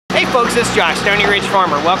folks, it's Josh, Stoney Ridge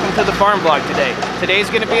Farmer. Welcome to the farm vlog today. Today's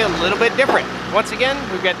going to be a little bit different. Once again,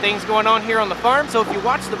 we've got things going on here on the farm. So if you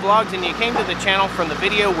watched the vlogs and you came to the channel from the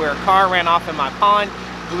video where a car ran off in my pond,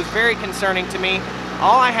 it was very concerning to me.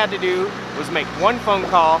 All I had to do was make one phone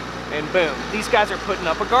call and boom, these guys are putting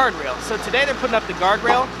up a guardrail. So today they're putting up the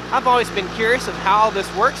guardrail. I've always been curious of how all this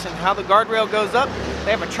works and how the guardrail goes up.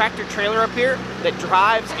 They have a tractor trailer up here that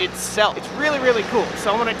drives itself. It's really, really cool.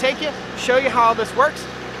 So I'm gonna take you, show you how all this works,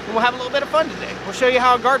 and we'll have a little bit of fun today. We'll show you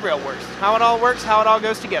how a guardrail works, how it all works, how it all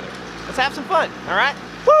goes together. Let's have some fun, all right?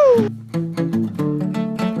 Woo!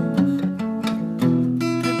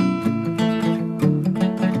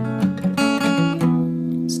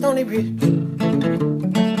 Stoney Ridge.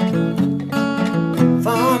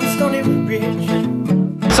 Stoney Ridge.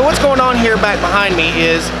 So what's going on here back behind me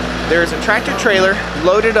is there's a tractor trailer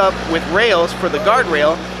loaded up with rails for the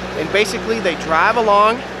guardrail, and basically they drive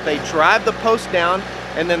along, they drive the post down,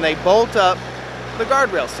 and then they bolt up the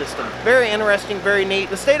guardrail system. Very interesting, very neat.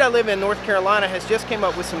 The state I live in, North Carolina, has just came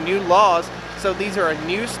up with some new laws. So these are a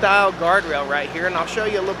new style guardrail right here, and I'll show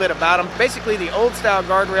you a little bit about them. Basically, the old style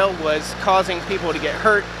guardrail was causing people to get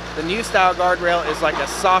hurt. The new style guardrail is like a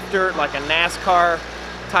softer, like a NASCAR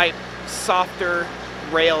type softer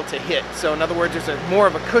rail to hit. So in other words, there's more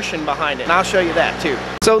of a cushion behind it, and I'll show you that too.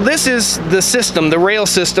 So this is the system, the rail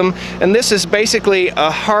system, and this is basically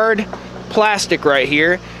a hard plastic right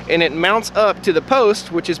here, and it mounts up to the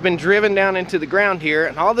post, which has been driven down into the ground here,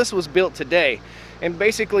 and all this was built today. And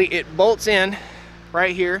basically it bolts in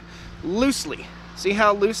right here loosely. See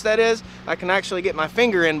how loose that is? I can actually get my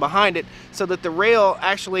finger in behind it so that the rail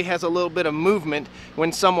actually has a little bit of movement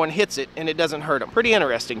when someone hits it and it doesn't hurt them. Pretty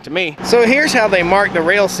interesting to me. So here's how they mark the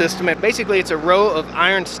rail system. And basically it's a row of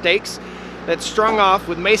iron stakes that's strung off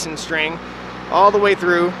with mason string all the way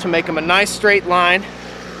through to make them a nice straight line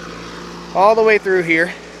all the way through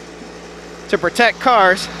here to protect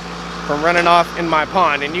cars from running off in my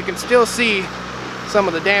pond. And you can still see some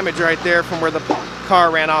of the damage right there from where the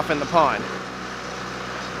car ran off in the pond.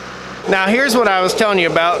 Now here's what I was telling you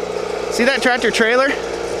about. See that tractor trailer?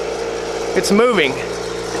 It's moving,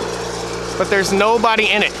 but there's nobody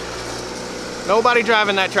in it. Nobody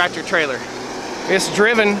driving that tractor trailer. It's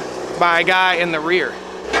driven by a guy in the rear.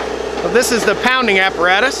 So this is the pounding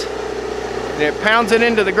apparatus. And it pounds it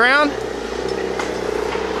into the ground.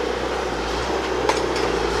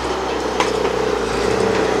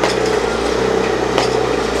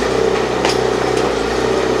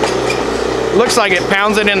 Looks like it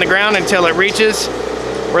pounds it in the ground until it reaches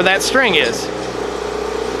where that string is.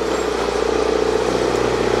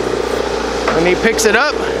 And he picks it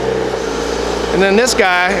up, and then this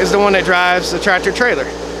guy is the one that drives the tractor trailer.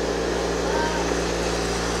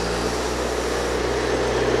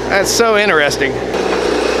 That's so interesting.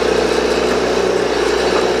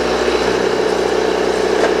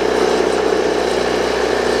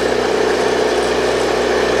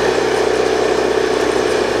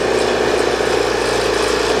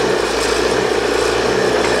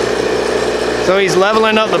 So he's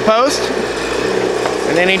leveling up the post,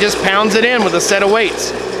 and then he just pounds it in with a set of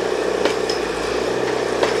weights.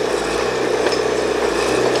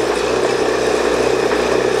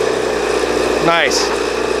 Nice.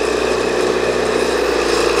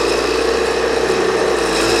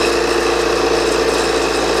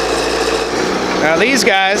 Now these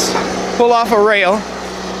guys pull off a rail,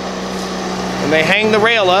 and they hang the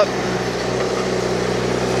rail up.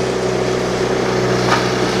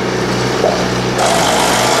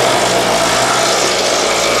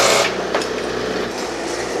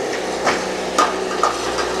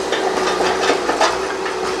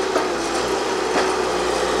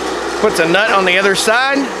 Puts a nut on the other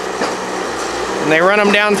side, and they run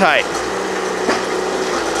them down tight.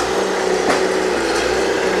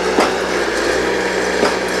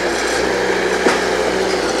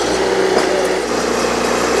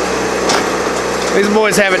 These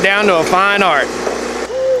boys have it down to a fine art.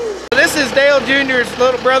 This is Dale Jr.'s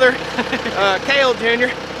little brother, Cale Jr.,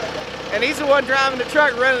 and he's the one driving the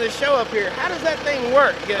truck running the show up here. How does that thing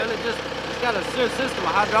work? Well, it's got a system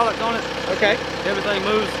of hydraulics on it. Okay. Everything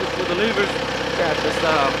moves with the levers. Gotcha.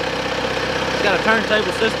 It's got a turntable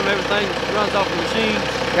system. Everything runs off the machine.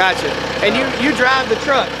 Gotcha. And you drive the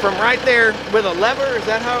truck from right there with a lever? Is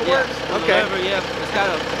that how it works? Okay. Lever, yeah. It's got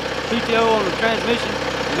a PTO on the transmission.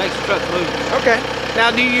 It makes the truck move. Okay. Now,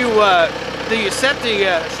 do you set the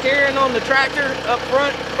steering on the tractor up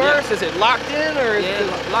front first? Yeah. Is it locked in, or is it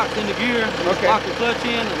locked into gear? Okay. Lock the clutch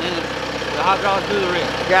in, and then the hydraulics do the rest.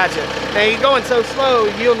 Gotcha. Now you're going so slow,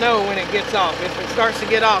 you'll know when it gets off. If it starts to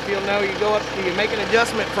get off, you'll know. You go up. Do you make an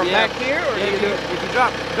adjustment from back here, or if you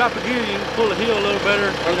drop a gear, you can pull the heel a little better.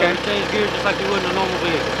 Okay. You change gears just like you would in a normal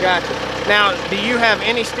vehicle. Gotcha. Now, do you have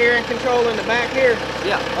any steering control in the back here?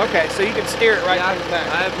 Yeah. Okay, so you can steer it right from the back.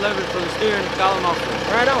 I have leverage for the steering column also.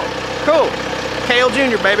 Right on. Cool. Kale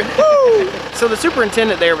Jr., baby. Woo! So the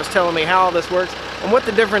superintendent there was telling me how all this works and what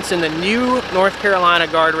the difference in the new North Carolina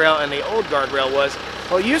guardrail and the old guardrail was.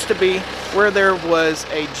 Well, it used to be where there was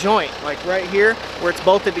a joint, like right here, where it's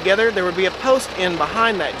bolted together, there would be a post in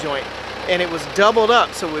behind that joint, and it was doubled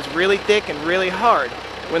up, so it was really thick and really hard.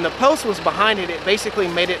 When the post was behind it, it basically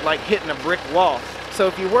made it like hitting a brick wall. So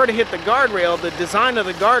if you were to hit the guardrail, the design of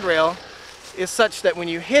the guardrail is such that when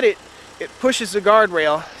you hit it, it pushes the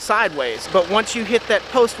guardrail sideways. But once you hit that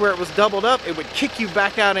post where it was doubled up, it would kick you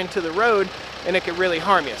back out into the road and it could really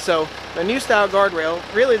harm you. So the new style guardrail,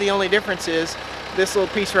 really the only difference is this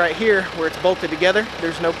little piece right here where it's bolted together,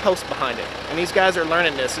 there's no post behind it. And these guys are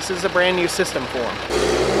learning this. This is a brand new system for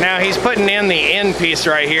them. Now he's putting in the end piece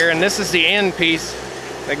right here, and this is the end piece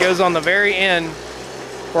that goes on the very end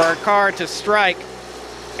for our car to strike,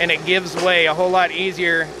 and it gives way a whole lot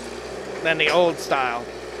easier than the old style.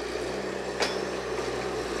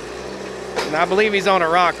 And I believe he's on a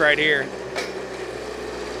rock right here.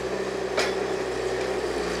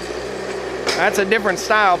 That's a different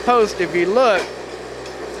style post. If you look,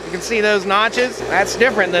 you can see those notches. That's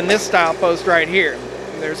different than this style post right here.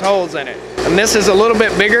 There's holes in it. And this is a little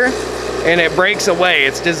bit bigger, and it breaks away.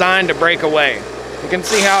 It's designed to break away. You can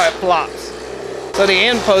see how it flops. So the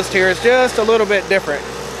end post here is just a little bit different.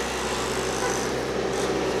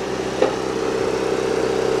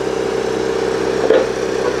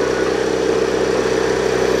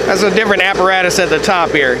 That's a different apparatus at the top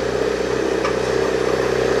here.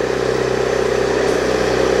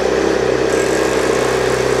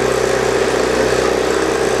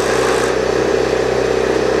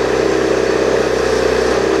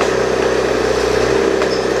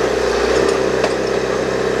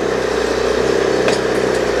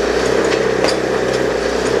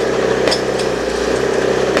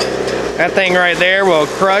 That thing right there will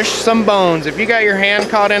crush some bones. If you got your hand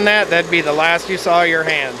caught in that, that'd be the last you saw of your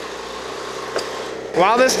hand.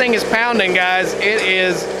 While this thing is pounding, guys, it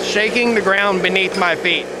is shaking the ground beneath my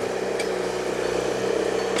feet.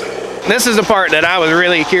 This is the part that I was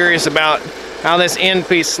really curious about, how this end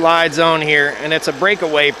piece slides on here, and it's a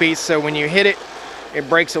breakaway piece, so when you hit it, it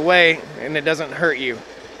breaks away and it doesn't hurt you.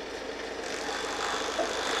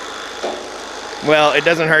 Well, it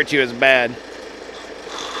doesn't hurt you as bad.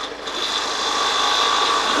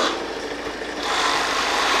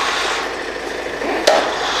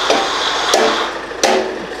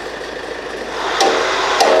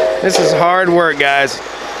 This is hard work, guys.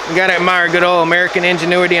 You gotta admire good old American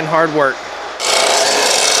ingenuity and hard work.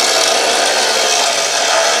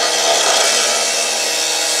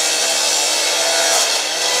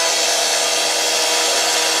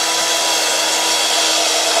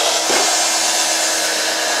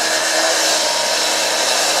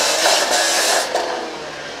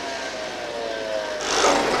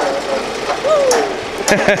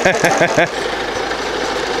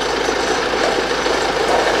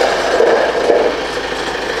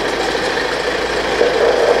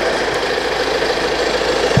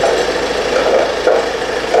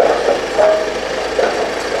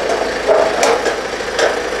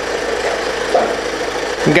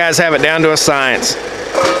 You guys have it down to a science.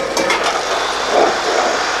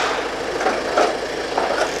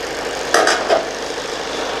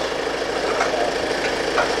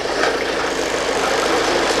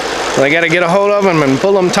 So I got to get a hold of them and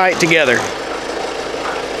pull them tight together.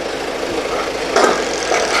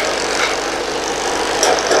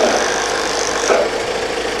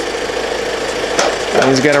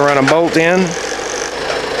 He's got to run a bolt in.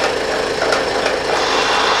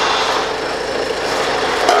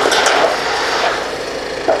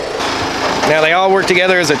 Now they all work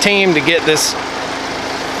together as a team to get this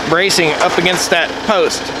bracing up against that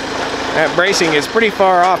post. That bracing is pretty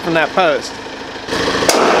far off from that post.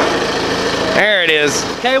 There it is.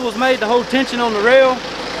 The cable's made to hold tension on the rail,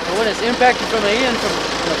 and when it's impacted from the end,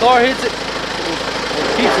 when the car hits it, it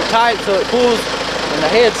keeps it tight so it pulls, and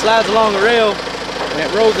the head slides along the rail, and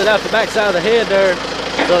it rolls it out the back side of the head there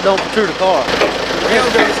so it don't protrude the car. The rail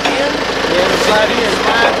goes in, yeah, it'll slide in.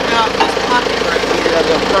 Slide out this pocket right here. Yeah,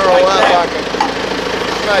 they'll curl like up that.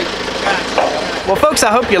 like a snake. Well folks,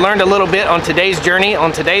 I hope you learned a little bit on today's journey,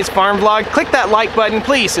 on today's farm vlog. Click that like button,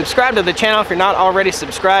 please subscribe to the channel if you're not already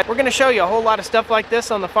subscribed. We're gonna show you a whole lot of stuff like this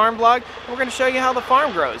on the farm vlog. We're gonna show you how the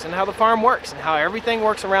farm grows and how the farm works and how everything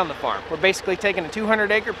works around the farm. We're basically taking a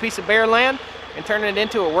 200-acre piece of bare land and turning it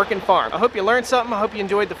into a working farm. I hope you learned something. I hope you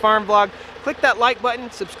enjoyed the farm vlog. Click that like button,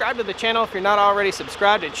 subscribe to the channel if you're not already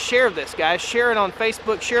subscribed, and share this, guys. Share it on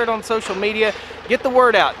Facebook, share it on social media. Get the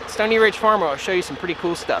word out. Stoney Ridge Farmer will show you some pretty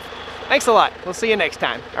cool stuff. Thanks a lot. We'll see you next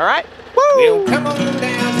time. All right? Woo! We'll come on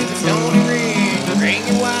down to the Stoney Ridge. Bring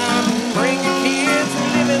your wife, bring your kids,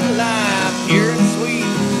 and living life pure and sweet.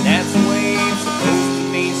 That's the way it's supposed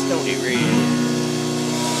to be, Stoney Ridge.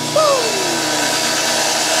 Woo!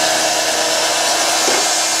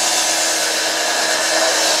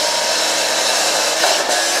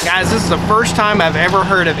 Guys, this is the first time I've ever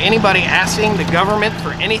heard of anybody asking the government for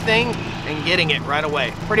anything and getting it right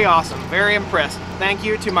away. Pretty awesome. Very impressed. Thank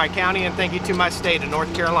you to my county and thank you to my state of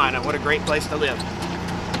North Carolina. What a great place to live.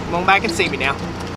 Come on back and see me now.